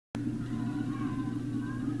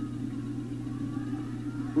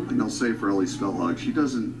one thing I'll say for Ellie Spellhog, she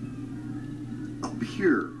doesn't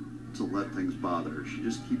appear to let things bother her. She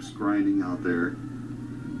just keeps grinding out there,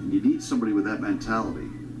 and you need somebody with that mentality.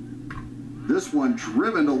 This one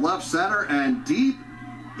driven to left center and deep.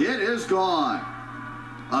 It is gone.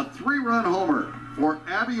 A 3-run homer for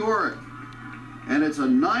Abbie Orrick, and it's a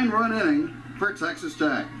 9-run inning for Texas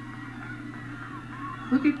Tech.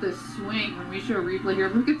 Look at this swing. When we show a replay here,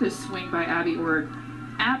 look at this swing by Abbie Orrick.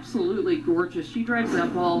 Absolutely gorgeous. She drives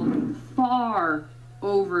that ball far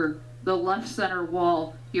over the left center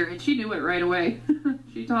wall here, and she knew it right away.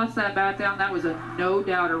 She tossed that bat down. That was a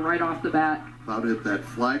no-doubter right off the bat. About hit that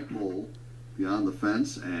flagpole beyond the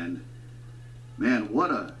fence, and man,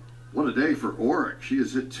 what a day for Orrick. She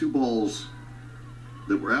has hit 2 balls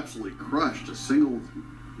that were absolutely crushed. A single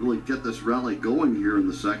really get this rally going here in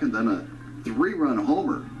the second, then a 3-run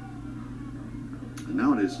homer. And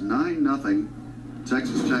now it is 9-0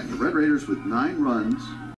 Texas Tech. The Red Raiders with 9 runs.